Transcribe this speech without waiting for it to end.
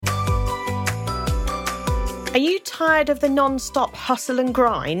Are you tired of the non-stop hustle and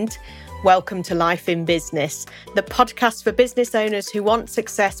grind? Welcome to Life in Business, the podcast for business owners who want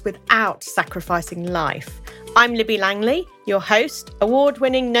success without sacrificing life. I'm Libby Langley, your host,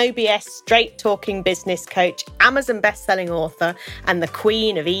 award-winning, no BS, straight-talking business coach, Amazon best-selling author, and the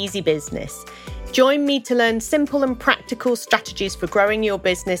queen of easy business. Join me to learn simple and practical strategies for growing your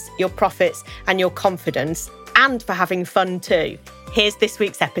business, your profits, and your confidence, and for having fun too. Here's this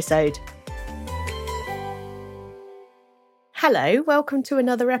week's episode. Hello, welcome to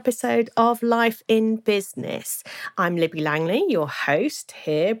another episode of Life in Business. I'm Libby Langley, your host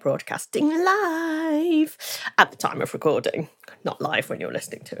here, broadcasting live at the time of recording, not live when you're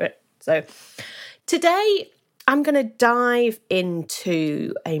listening to it. So today I'm going to dive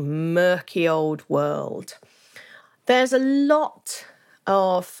into a murky old world. There's a lot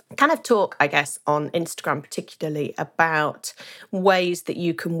of kind of talk, I guess, on Instagram particularly about ways that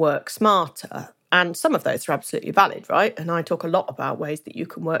you can work smarter. And some of those are absolutely valid, right? And I talk a lot about ways that you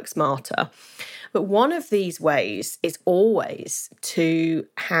can work smarter. But one of these ways is always to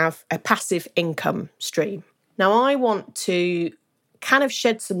have a passive income stream. Now, I want to kind of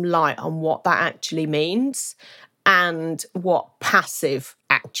shed some light on what that actually means and what passive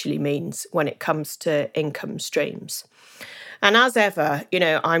actually means when it comes to income streams. And as ever,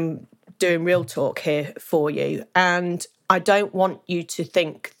 I'm doing real talk here for you. And I don't want you to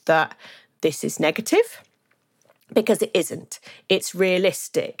think that this is negative, because it isn't. It's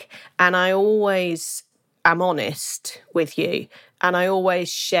realistic. And I always am honest with you. And I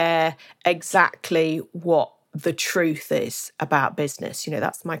always share exactly what the truth is about business.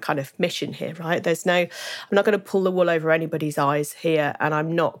 That's my kind of mission here, right? I'm not going to pull the wool over anybody's eyes here. And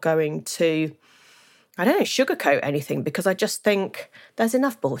I'm not going to sugarcoat anything, because I just think there's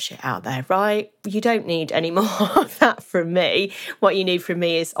enough bullshit out there, right? You don't need any more of that from me. What you need from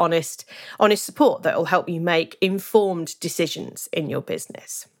me is honest support that will help you make informed decisions in your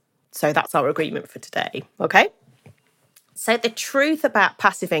business. So that's our agreement for today, okay? So the truth about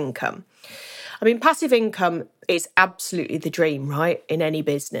passive income. Passive income is absolutely the dream, right? In any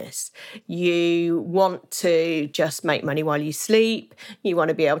business. You want to just make money while you sleep. You want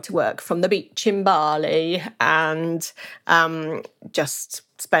to be able to work from the beach in Bali and just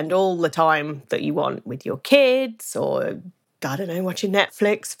spend all the time that you want with your kids or, watching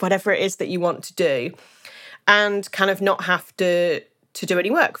Netflix, whatever it is that you want to do, and kind of not have to do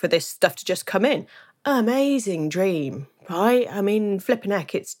any work for this stuff to just come in. Amazing dream, right? Flipping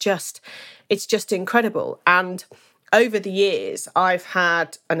heck, it's just incredible. And over the years, I've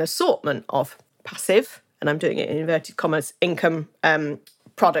had an assortment of passive, and I'm doing it in inverted commas, income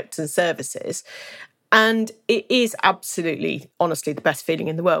products and services. And it is absolutely, honestly, the best feeling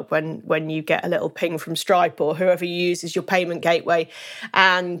in the world when you get a little ping from Stripe or whoever you use as your payment gateway,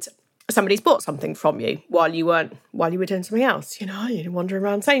 and somebody's bought something from you while you were doing something else. You're wandering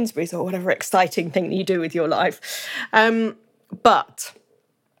around Sainsbury's or whatever exciting thing that you do with your life. But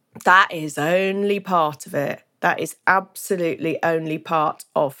that is only part of it. That is absolutely only part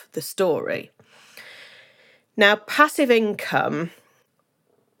of the story. Now, passive income,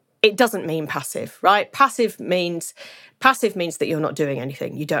 it doesn't mean passive, right? Passive means that you're not doing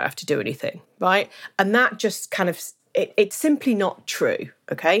anything. You don't have to do anything, right? And that just kind of, it's simply not true,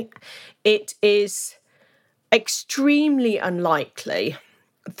 okay? It is extremely unlikely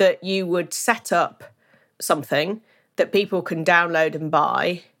that you would set up something that people can download and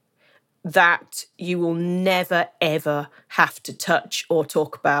buy that you will never, ever have to touch or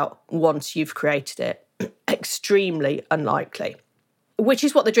talk about once you've created it. Extremely unlikely. Which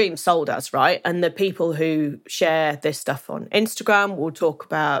is what the dream sold as, right? And the people who share this stuff on Instagram will talk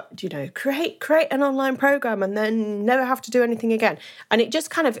about, create an online program and then never have to do anything again. And it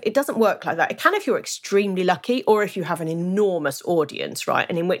just it doesn't work like that. It can if you're extremely lucky or if you have an enormous audience, right?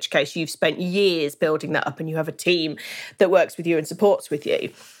 And in which case you've spent years building that up and you have a team that works with you and supports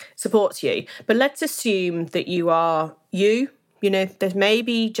you. But let's assume that you are you. There's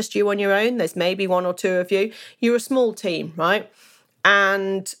maybe just you on your own. There's maybe one or two of you. You're a small team, right?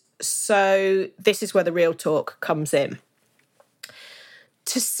 And so this is where the real talk comes in.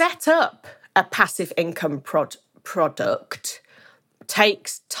 To set up a passive income product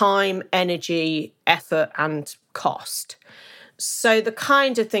takes time, energy, effort, and cost. So the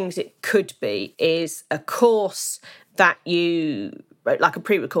kind of things it could be is a course that like a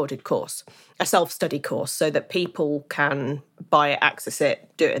pre-recorded course, a self-study course, so that people can buy it, access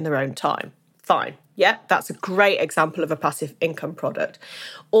it, do it in their own time. Fine. Yeah, that's a great example of a passive income product.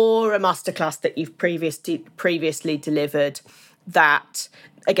 Or a masterclass that you've previously delivered that,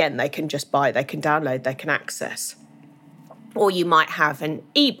 again, they can just buy, they can download, they can access. Or you might have an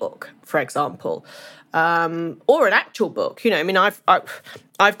ebook, for example, or an actual book. You know, I mean, I've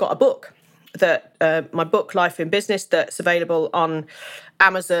got a book that my book Life in Business that's available on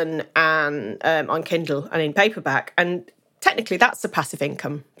Amazon and on Kindle and in paperback. And technically, that's a passive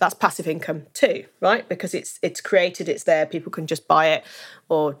income. That's passive income too, right? Because it's created, it's there. People can just buy it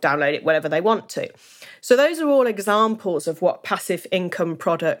or download it whenever they want to. So those are all examples of what passive income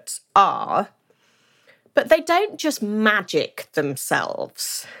products are. But they don't just magic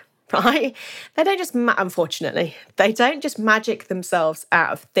themselves, right? They don't just, unfortunately, they don't just magic themselves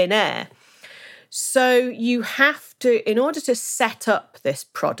out of thin air. So you have to, in order to set up this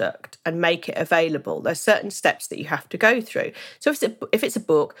product and make it available, there's certain steps that you have to go through. So if it's a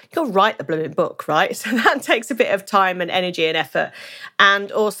book, you'll write the blooming book, right? So that takes a bit of time and energy and effort.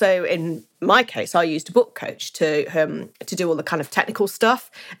 And also in my case, I used a book coach to do all the kind of technical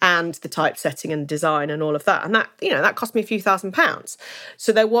stuff and the typesetting and design and all of that. And that, you know, that cost me a few £1,000s.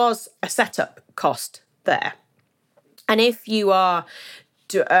 So there was a setup cost there. And if you are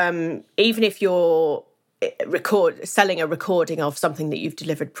even if you're selling a recording of something that you've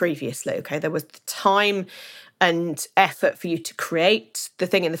delivered previously, okay, there was the time and effort for you to create the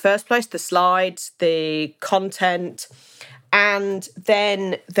thing in the first place, the slides, the content, and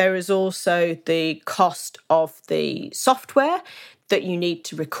then there is also the cost of the software that you need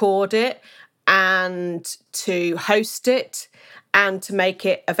to record it and to host it and to make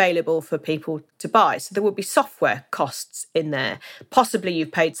it available for people to buy. So there will be software costs in there. Possibly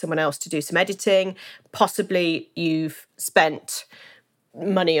you've paid someone else to do some editing. Possibly you've spent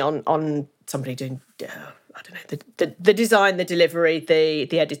money on somebody doing, I don't know, the design, the delivery,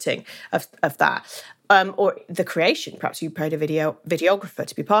 the editing of that. Or the creation. Perhaps you paid a videographer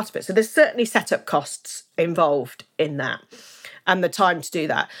to be part of it. So there's certainly setup costs involved in that and the time to do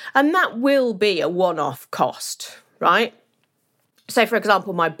that. And that will be a one-off cost, right? So, for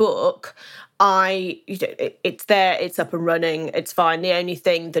example, my book, it's there, it's up and running, it's fine. The only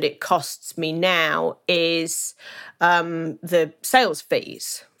thing that it costs me now is the sales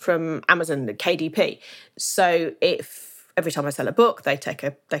fees from Amazon, the KDP. So if every time I sell a book, they take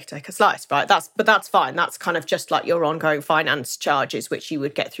a slice, right? That's fine. That's kind of just like your ongoing finance charges, which you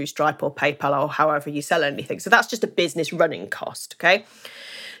would get through Stripe or PayPal or however you sell anything. So that's just a business running cost, okay?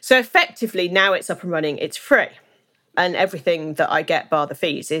 So effectively, now it's up and running, it's free. And everything that I get bar the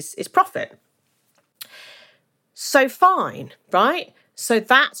fees is profit. So fine, right? So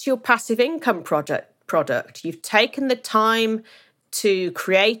that's your passive income product. You've taken the time to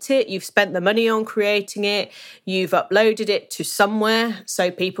create it. You've spent the money on creating it. You've uploaded it to somewhere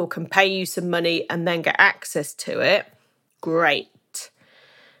so people can pay you some money and then get access to it. Great.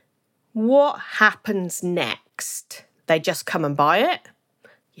 What happens next? They just come and buy it?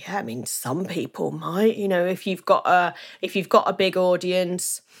 Yeah, I mean, some people might, you know, if you've got a big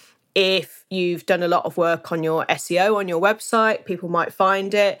audience, if you've done a lot of work on your SEO on your website, people might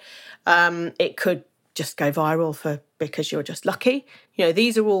find it. It could just go viral because you're just lucky. You know,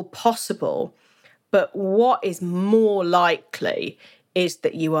 these are all possible. But what is more likely is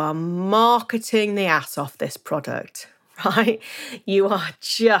that you are marketing the ass off this product, right? You are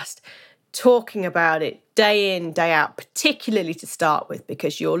just talking about it day in, day out, particularly to start with,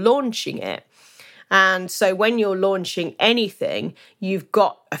 because you're launching it. And so when you're launching anything, you've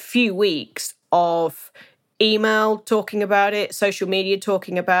got a few weeks of email talking about it, social media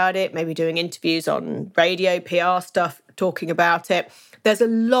talking about it, maybe doing interviews on radio, PR stuff talking about it. There's a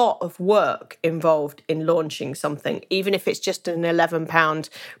lot of work involved in launching something, even if it's just an £11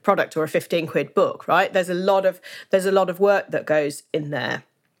 product or a 15 quid book, right? There's a lot of work that goes in there.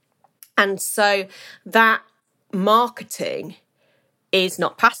 And so that marketing is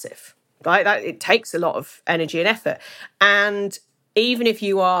not passive, right? It takes a lot of energy and effort. And even if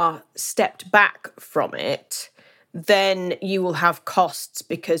you are stepped back from it, then you will have costs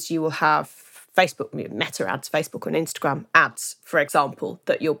because you will have Facebook, Meta ads, Facebook and Instagram ads, for example,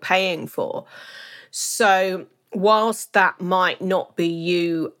 that you're paying for. So whilst that might not be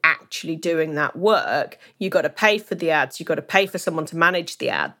you actually doing that work, you've got to pay for the ads, you've got to pay for someone to manage the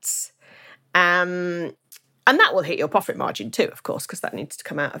ads. And that will hit your profit margin too, of course, because that needs to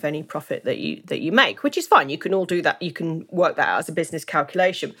come out of any profit that you make, which is fine. You can all do that. You can work that out as a business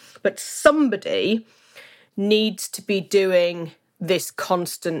calculation. But somebody needs to be doing this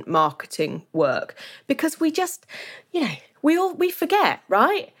constant marketing work because we just, we forget,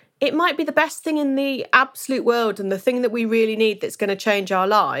 right? It might be the best thing in the absolute world and the thing that we really need that's going to change our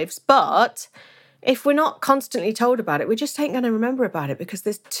lives. But if we're not constantly told about it, we just ain't going to remember about it because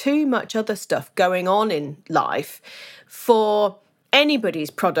there's too much other stuff going on in life for anybody's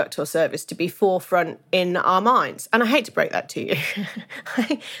product or service to be forefront in our minds. And I hate to break that to you,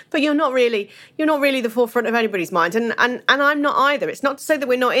 but you're not really the forefront of anybody's mind. And I'm not either. It's not to say that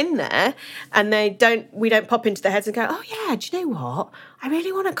we're not in there and we don't pop into their heads and go, oh yeah, do you know what? I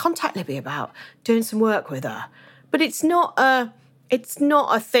really want to contact Libby about doing some work with her. But it's not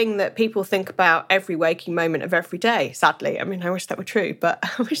a thing that people think about every waking moment of every day, sadly. I mean, I wish that were true, but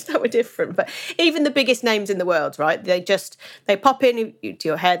I wish that were different. But even the biggest names in the world, right? They pop into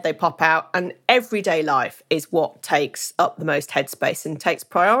your head, they pop out, and everyday life is what takes up the most headspace and takes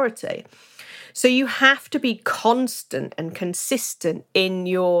priority. So you have to be constant and consistent in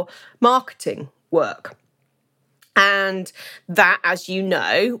your marketing work. And that, as you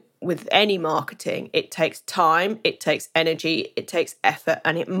know, with any marketing, it takes time, it takes energy, it takes effort,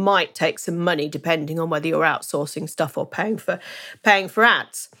 and it might take some money depending on whether you're outsourcing stuff or paying for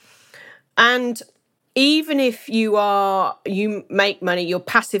ads. And even if you make money, your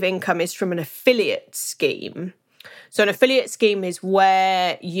passive income is from an affiliate scheme. So an affiliate scheme is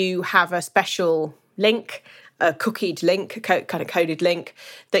where you have a special link, a cookied link, kind of coded link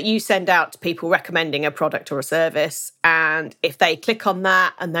that you send out to people recommending a product or a service. And if they click on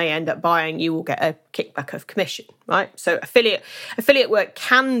that and they end up buying, you will get a kickback of commission, right? So affiliate work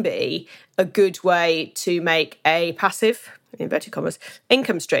can be a good way to make a passive, in inverted commas,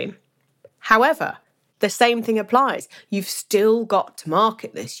 income stream. However, the same thing applies. You've still got to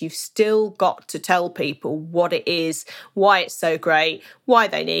market this. You've still got to tell people what it is, why it's so great, why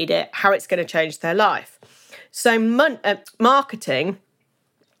they need it, how it's going to change their life. So marketing,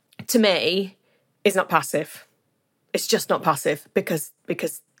 to me, is not passive. It's just not passive because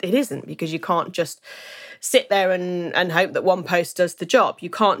it isn't, because you can't just sit there and hope that one post does the job. You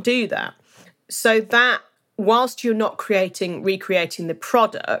can't do that. So that, whilst you're not recreating the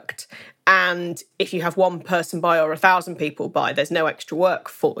product, and if you have one person buy or 1,000 people buy, there's no extra work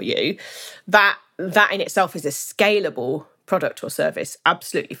for you, that in itself is a scalable product or service,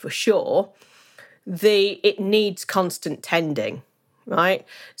 absolutely for sure. It needs constant tending, right?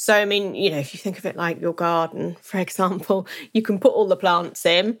 So, I mean, if you think of it like your garden, for example, you can put all the plants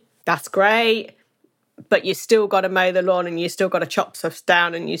in, that's great, but you still got to mow the lawn and you still got to chop stuff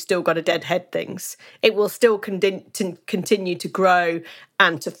down and you still got to deadhead things. It will still continue to grow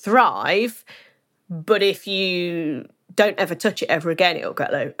and to thrive, but if you don't ever touch it ever again, it'll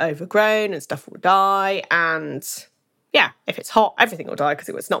get overgrown and stuff will die, and yeah, if it's hot, everything will die because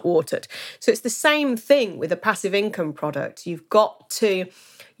it's not watered. So it's the same thing with a passive income product. You've got to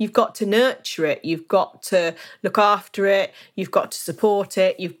nurture it. You've got to look after it. You've got to support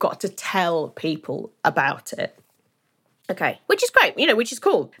it. You've got to tell people about it. Okay, which is great, which is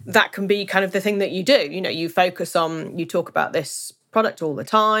cool. That can be kind of the thing that you do. You focus on, you talk about this product all the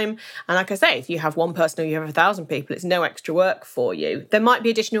time. And like I say, if you have one person or you have 1,000 people, it's no extra work for you. There might be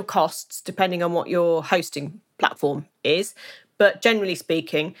additional costs depending on what your hosting platform is, but generally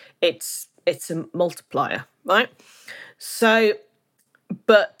speaking, it's a multiplier, right? So,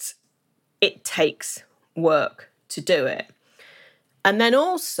 but it takes work to do it. And then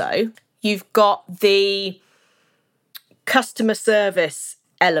also you've got the customer service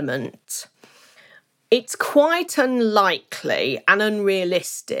element. It's quite unlikely and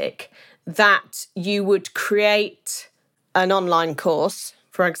unrealistic that you would create an online course,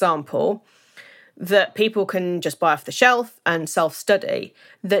 for example, that people can just buy off the shelf and self-study,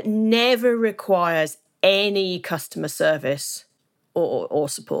 that never requires any customer service or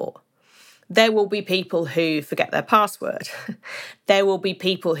support. There will be people who forget their password. There will be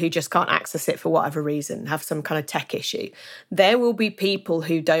people who just can't access it for whatever reason, have some kind of tech issue. There will be people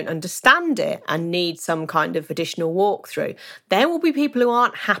who don't understand it and need some kind of additional walkthrough. There will be people who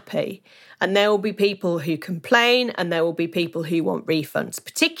aren't happy, and there will be people who complain, and there will be people who want refunds,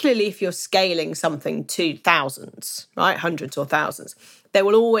 particularly if you're scaling something to thousands, right? Hundreds or thousands. There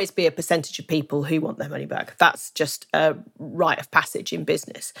will always be a percentage of people who want their money back. That's just a rite of passage in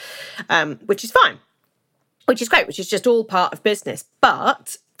business, which is fine, which is great, which is just all part of business.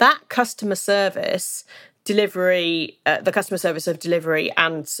 But that customer service delivery, the customer service of delivery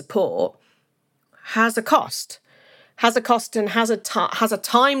and support has a cost. Has a cost and has a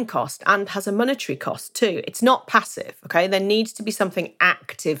time cost and has a monetary cost too. It's not passive, okay? There needs to be something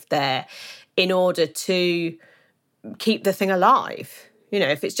active there in order to keep the thing alive.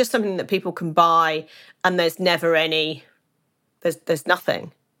 If it's just something that people can buy and there's never there's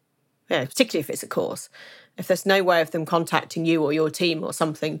nothing, particularly if it's a course, if there's no way of them contacting you or your team or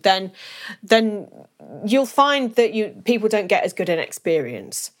something, then you'll find that people don't get as good an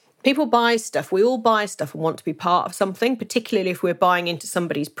experience. People buy stuff. We all buy stuff and want to be part of something, particularly if we're buying into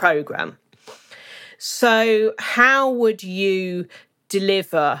somebody's program. So how would you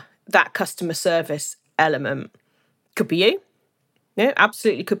deliver that customer service element? Could be you. Yeah,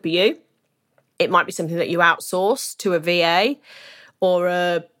 absolutely could be you. It might be something that you outsource to a VA or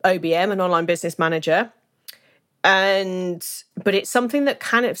a OBM, an online business manager. But it's something that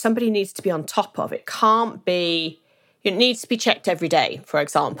somebody needs to be on top of. It needs to be checked every day, for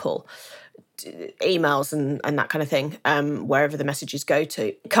example, emails and that kind of thing, wherever the messages go to.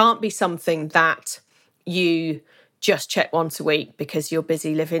 It can't be something that you just check once a week because you're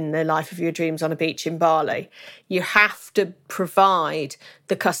busy living the life of your dreams on a beach in Bali. You have to provide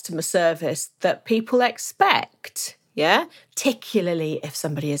the customer service that people expect. Yeah, particularly if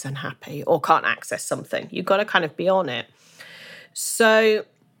somebody is unhappy or can't access something, you've got to kind of be on it. So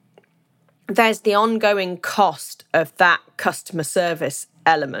there's the ongoing cost of that customer service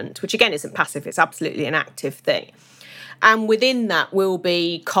element, which again isn't passive, it's absolutely an active thing. And within that will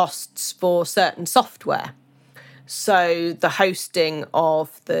be costs for certain software. So the hosting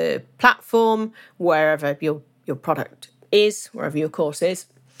of the platform, wherever your product is, wherever your course is,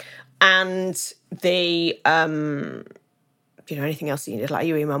 and the anything else that you need, like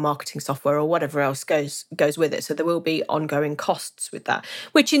your email marketing software or whatever else goes with it. So there will be ongoing costs with that,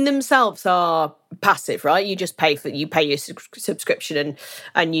 which in themselves are passive, right? You just pay your subscription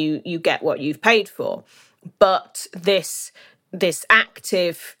and you get what you've paid for. But this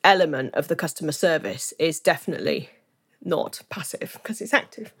active element of the customer service is definitely not passive because it's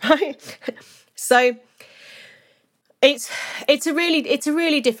active, right? So it's a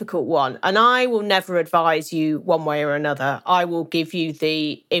really difficult one, and I will never advise you one way or another. I will give you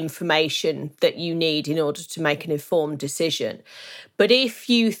the information that you need in order to make an informed decision. But if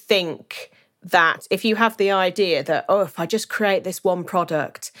you have the idea that, if I just create this one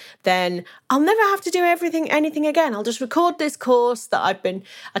product, then I'll never have to do anything again. I'll just record this course a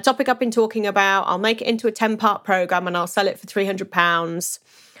topic I've been talking about. I'll make it into a 10-part program and I'll sell it for £300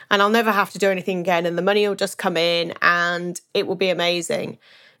 and I'll never have to do anything again. And the money will just come in and it will be amazing.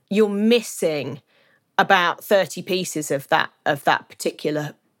 You're missing about 30 pieces of that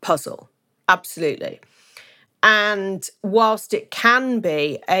particular puzzle. Absolutely. And whilst it can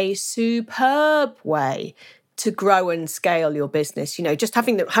be a superb way to grow and scale your business, just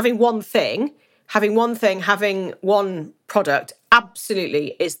having one product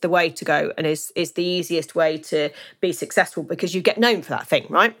absolutely is the way to go and is the easiest way to be successful because you get known for that thing,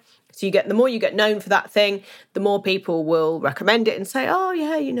 right? So the more you get known for that thing, the more people will recommend it and say, oh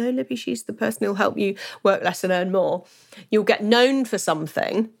yeah, Libby, she's the person who'll help you work less and earn more. You'll get known for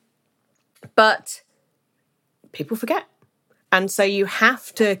something, but people forget. And so you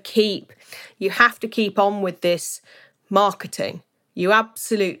have to keep on with this marketing. You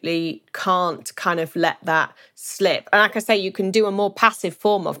absolutely can't kind of let that slip. And like I say, you can do a more passive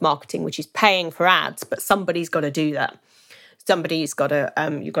form of marketing, which is paying for ads, but somebody's got to do that. Somebody's got to,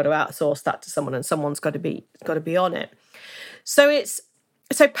 you've got to outsource that to someone, and someone's got to be on it. So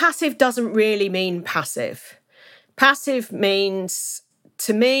passive doesn't really mean passive. Passive means,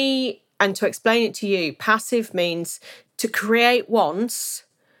 to me, and to explain it to you, passive means to create once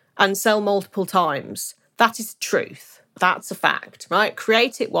and sell multiple times. That is truth. That's a fact, right?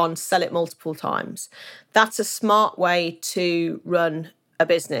 Create it once, sell it multiple times. That's a smart way to run a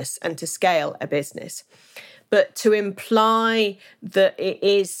business and to scale a business. But to imply that it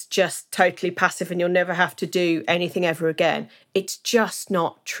is just totally passive and you'll never have to do anything ever again, it's just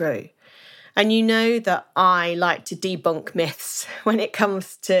not true. And you know that I like to debunk myths when it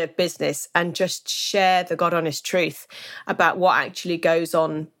comes to business and just share the God honest truth about what actually goes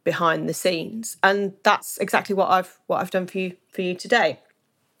on behind the scenes. And that's exactly what I've done for you today.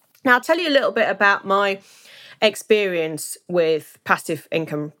 Now, I'll tell you a little bit about my experience with passive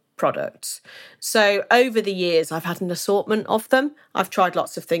income products. So over the years, I've had an assortment of them. I've tried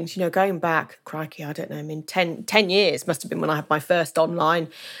lots of things, going back, crikey, I don't know, 10 years must have been when I had my first online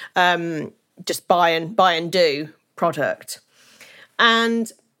just buy and do product.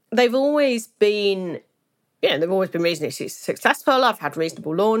 And they've always been reasonably successful. I've had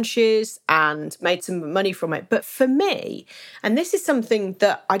reasonable launches and made some money from it. But for me, and this is something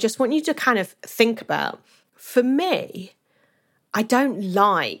that I just want you to kind of think about, for me, I don't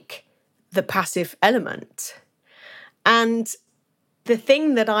like the passive element. And the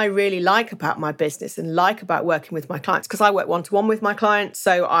thing that I really like about my business and like about working with my clients, because I work one-to-one with my clients,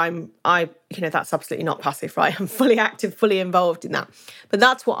 so that's absolutely not passive, right? I'm fully active, fully involved in that. But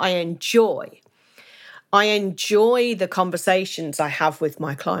that's what I enjoy. I enjoy the conversations I have with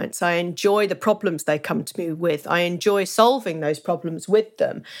my clients. I enjoy the problems they come to me with. I enjoy solving those problems with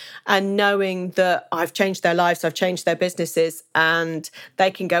them and knowing that I've changed their lives, I've changed their businesses, and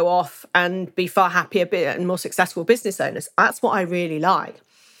they can go off and be far happier and more successful business owners. That's what I really like.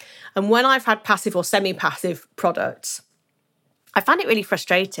 And when I've had passive or semi-passive products, I find it really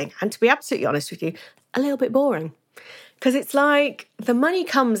frustrating. And to be absolutely honest with you, a little bit boring. Because it's like the money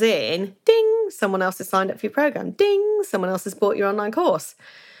comes in, ding, someone else has signed up for your program, ding, someone else has bought your online course.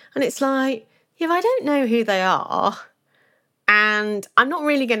 And it's like, if I don't know who they are and I'm not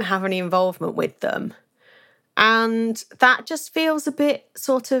really going to have any involvement with them, and that just feels a bit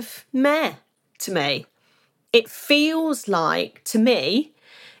sort of meh to me. It feels like, to me,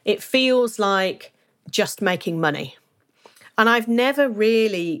 it feels like just making money. And I've never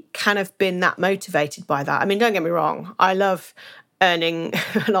really kind of been that motivated by that. I mean, don't get me wrong. I love earning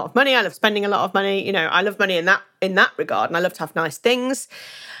a lot of money. I love spending a lot of money. You know, I love money in that regard. And I love to have nice things.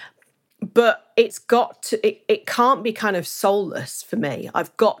 But it's got to, it can't be kind of soulless for me.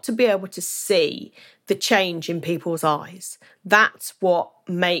 I've got to be able to see the change in people's eyes. That's what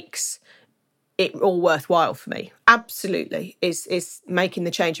makes it all worthwhile for me. Absolutely is making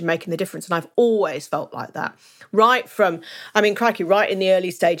the change and making the difference. And I've always felt like that. Right in the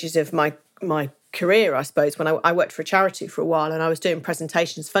early stages of my career, I suppose, when I worked for a charity for a while and I was doing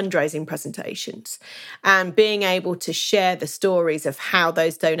fundraising presentations, and being able to share the stories of how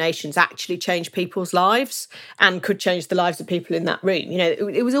those donations actually change people's lives and could change the lives of people in that room. You know,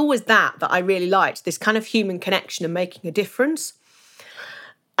 it was always that I really liked, this kind of human connection and making a difference.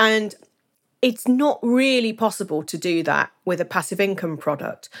 And it's not really possible to do that with a passive income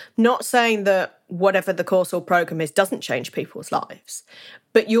product. Not saying that whatever the course or program is doesn't change people's lives,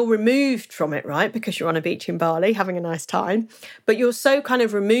 but you're removed from it, right? Because you're on a beach in Bali having a nice time, but you're so kind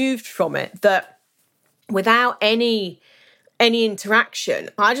of removed from it that without any interaction,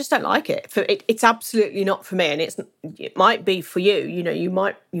 I just don't like it. It's absolutely not for me, and it might be for you. You know, you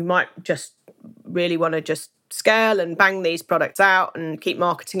might just really want to just scale and bang these products out and keep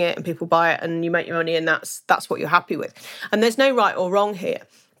marketing it and people buy it and you make your money and that's what you're happy with. And there's no right or wrong here.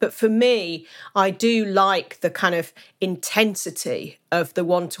 But for me, I do like the kind of intensity of the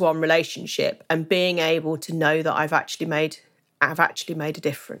one-to-one relationship and being able to know that I've actually made a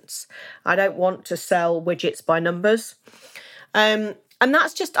difference. I don't want to sell widgets by numbers. And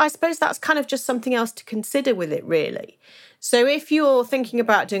that's just, I suppose that's kind of just something else to consider with it, really. So if you're thinking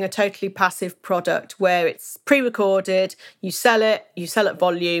about doing a totally passive product where it's pre-recorded, you sell at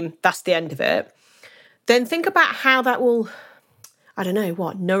volume, that's the end of it, then think about how that will, I don't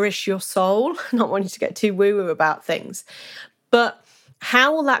know, nourish your soul. Not wanting to get too woo-woo about things. But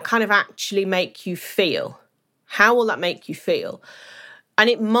how will that kind of actually make you feel? How will that make you feel? And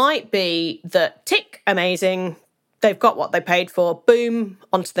it might be that, tick, amazing, they've got what they paid for, boom,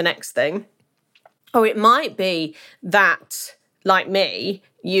 on to the next thing. Or it might be that, like me,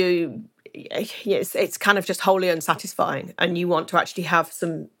 it's kind of just wholly unsatisfying and you want to actually have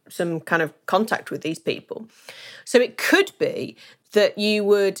some kind of contact with these people. So it could be that you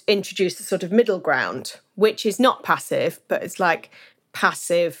would introduce a sort of middle ground, which is not passive, but it's like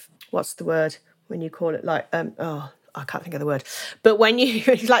passive, what's the word when you call it, like, I can't think of the word, but when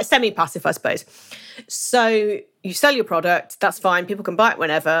it's like semi-passive, I suppose. So you sell your product, that's fine. People can buy it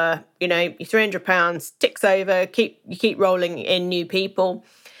whenever, you know, your £300 ticks over, you keep rolling in new people.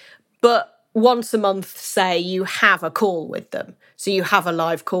 But once a month, say, you have a call with them. So you have a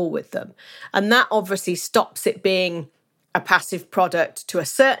live call with them. And that obviously stops it being a passive product to a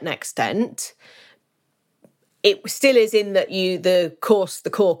certain extent. It still is in that the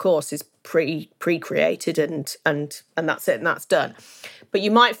core course is pre-created and that's it and that's done. But you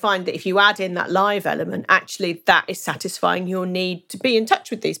might find that if you add in that live element, actually that is satisfying your need to be in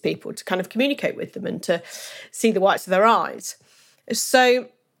touch with these people, to kind of communicate with them and to see the whites of their eyes. So,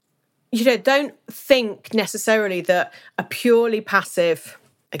 you know, don't think necessarily that a purely passive,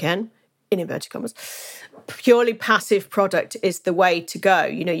 again, in inverted commas, purely passive product is the way to go.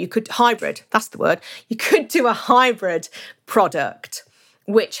 You know, you could hybrid, that's the word. You could do a hybrid product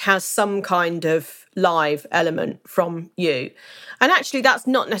which has some kind of live element from you. And actually that's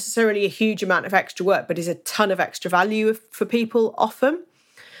not necessarily a huge amount of extra work, but is a ton of extra value for people often.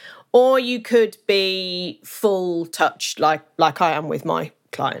 Or you could be full touch like I am with my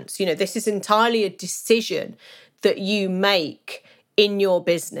clients. You know, this is entirely a decision that you make in your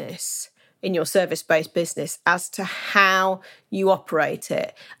business, in your service-based business, as to how you operate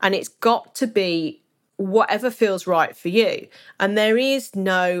it. And it's got to be whatever feels right for you. And there is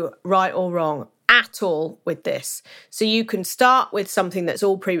no right or wrong at all with this. So you can start with something that's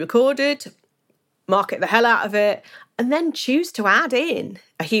all pre-recorded. market the hell out of it, and then choose to add in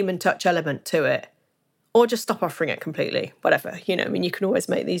a human touch element to it, or just stop offering it completely, whatever. You can always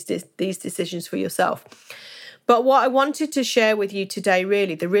make these decisions for yourself. But what I wanted to share with you today,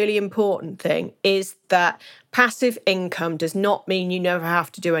 really, the really important thing is that passive income does not mean you never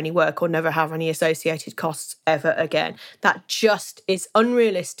have to do any work or never have any associated costs ever again. That just is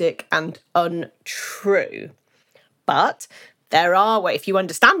unrealistic and untrue. But there are ways, if you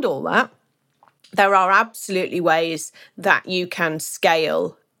understand all that, there are absolutely ways that you can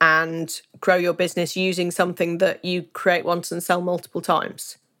scale and grow your business using something that you create once and sell multiple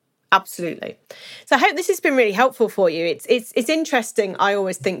times. Absolutely. So I hope this has been really helpful for you. It's interesting, I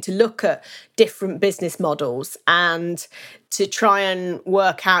always think, to look at different business models and to try and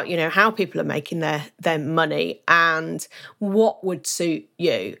work out, how people are making their money and what would suit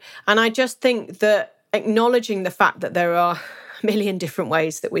you. And I just think that acknowledging the fact that there are a million different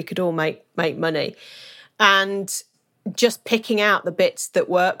ways that we could all make money, and just picking out the bits that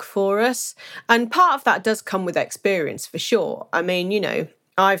work for us. And part of that does come with experience, for sure. I mean,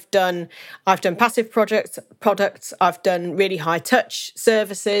 I've done passive products, I've done really high touch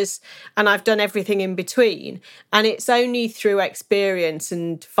services, and I've done everything in between. And it's only through experience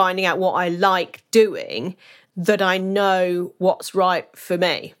and finding out what I like doing that I know what's right for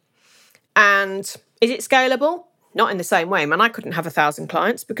me. And is it scalable? Not in the same way. I couldn't have 1,000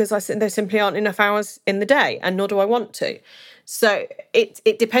 clients because there simply aren't enough hours in the day, and nor do I want to. So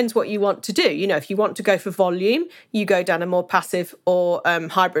it depends what you want to do. If you want to go for volume, you go down a more passive or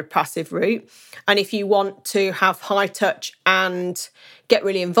hybrid passive route. And if you want to have high touch and get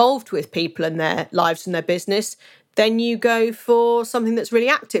really involved with people and their lives and their business, then you go for something that's really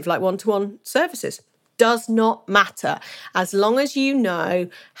active, like one-to-one services. Does not matter. As long as you know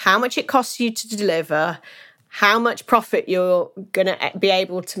how much it costs you to deliver, how much profit you're going to be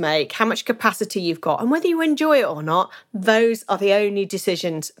able to make, how much capacity you've got, and whether you enjoy it or not, those are the only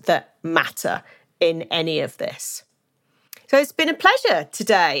decisions that matter in any of this. So it's been a pleasure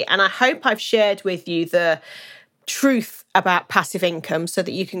today, and I hope I've shared with you the truth about passive income so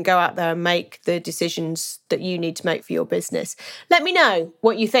that you can go out there and make the decisions that you need to make for your business. Let me know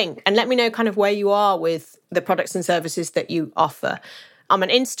what you think, and let me know kind of where you are with the products and services that you offer. I'm on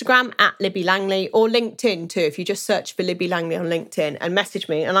Instagram at Libby Langley, or LinkedIn too. If you just search for Libby Langley on LinkedIn and message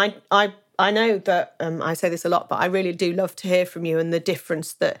me. And I know that I say this a lot, but I really do love to hear from you and the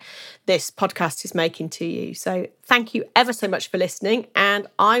difference that this podcast is making to you. So thank you ever so much for listening, and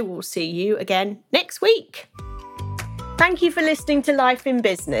I will see you again next week. Thank you for listening to Life in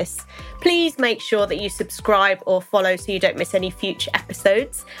Business. Please make sure that you subscribe or follow so you don't miss any future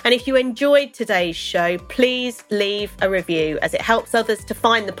episodes. And if you enjoyed today's show, please leave a review, as it helps others to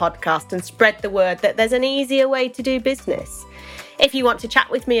find the podcast and spread the word that there's an easier way to do business. If you want to chat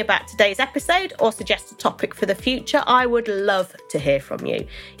with me about today's episode or suggest a topic for the future, I would love to hear from you.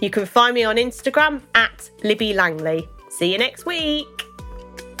 You can find me on Instagram at Libby Langley. See you next week.